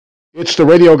It's the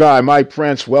radio guy, Mike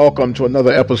Prince. Welcome to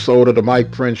another episode of the Mike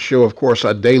Prince Show. Of course,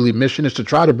 our daily mission is to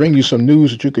try to bring you some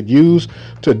news that you could use.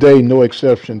 Today, no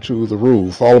exception to the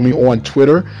rule. Follow me on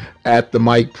Twitter at the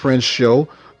Mike Prince Show.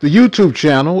 The YouTube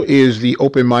channel is the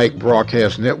Open Mic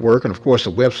Broadcast Network, and of course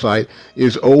the website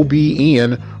is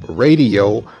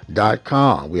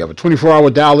obnradio.com. We have a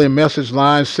 24-hour dial-in message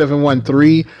line,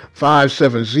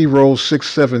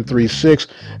 713-570-6736.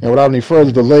 And without any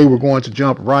further delay, we're going to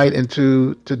jump right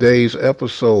into today's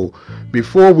episode.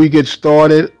 Before we get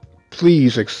started,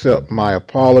 please accept my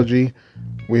apology.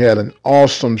 We had an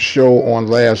awesome show on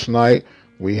last night.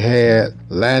 We had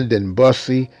Landon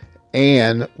Bussey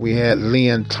and we had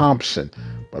Lynn Thompson,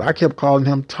 but I kept calling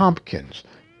him Tompkins,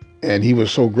 and he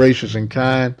was so gracious and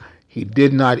kind, he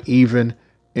did not even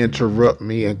interrupt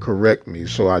me and correct me,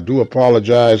 so I do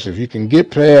apologize. If you can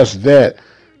get past that,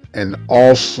 an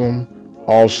awesome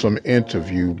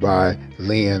interview by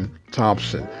Lynn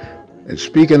Thompson. And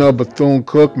speaking of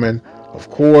Bethune-Cookman, of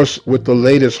course, with the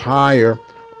latest hire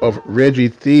of Reggie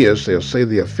Theus, they'll say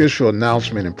the official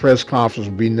announcement and press conference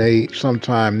will be made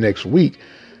sometime next week.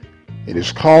 It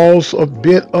has caused a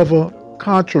bit of a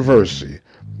controversy.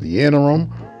 The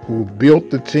interim who built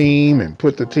the team and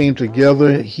put the team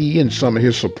together, he and some of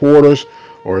his supporters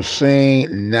are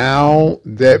saying now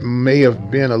that may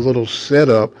have been a little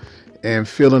setup and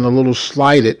feeling a little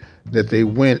slighted that they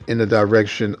went in the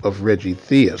direction of Reggie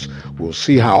Theus. We'll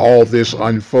see how all this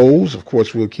unfolds. Of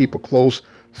course, we'll keep a close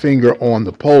finger on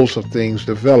the pulse of things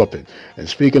developing. And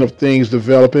speaking of things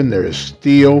developing, there is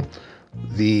still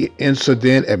the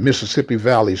incident at Mississippi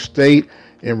Valley State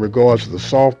in regards to the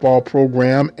softball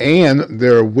program, and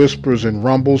there are whispers and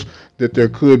rumbles that there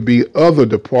could be other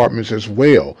departments as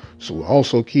well. So we'll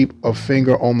also keep a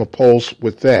finger on the pulse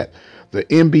with that. The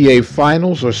NBA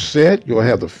Finals are set. You'll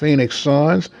have the Phoenix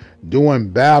Suns doing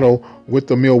battle with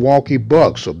the Milwaukee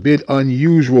Bucks. A bit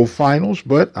unusual finals,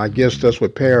 but I guess that's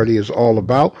what parity is all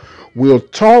about. We'll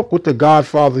talk with the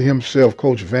Godfather himself,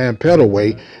 Coach Van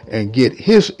Pettaway, and get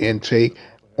his intake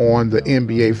on the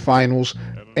NBA Finals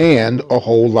and a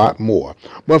whole lot more.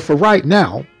 But for right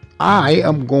now, I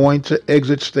am going to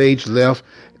exit stage left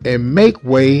and make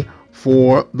way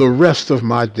for the rest of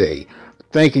my day.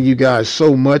 Thanking you guys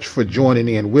so much for joining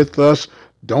in with us.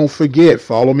 Don't forget,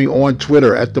 follow me on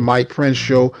Twitter at The Mike Prince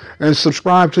Show and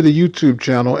subscribe to the YouTube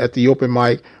channel at the Open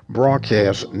Mic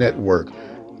Broadcast Network.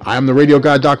 I am the radio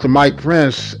guy, Dr. Mike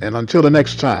Prince, and until the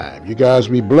next time, you guys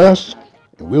be blessed,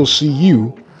 and we'll see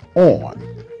you on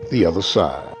the other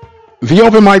side. The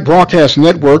Open Mic Broadcast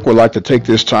Network would like to take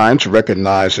this time to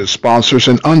recognize its sponsors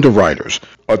and underwriters: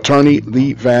 Attorney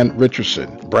Lee Van Richardson,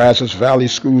 Brazos Valley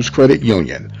Schools Credit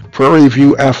Union, Prairie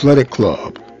View Athletic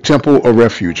Club, Temple of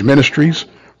Refuge Ministries,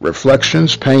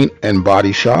 Reflections Paint and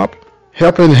Body Shop,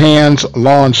 Helping Hands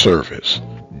Lawn Service,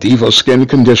 Diva Skin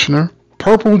Conditioner,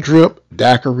 Purple Drip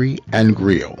Daiquiri and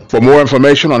Grill. For more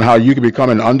information on how you can become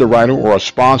an underwriter or a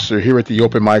sponsor here at the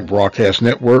Open Mic Broadcast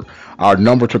Network, our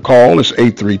number to call is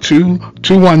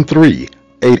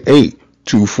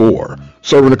 832-213-8824.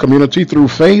 Serving the community through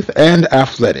faith and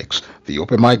athletics. The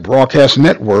Open Mic Broadcast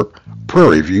Network,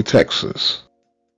 Prairie View, Texas.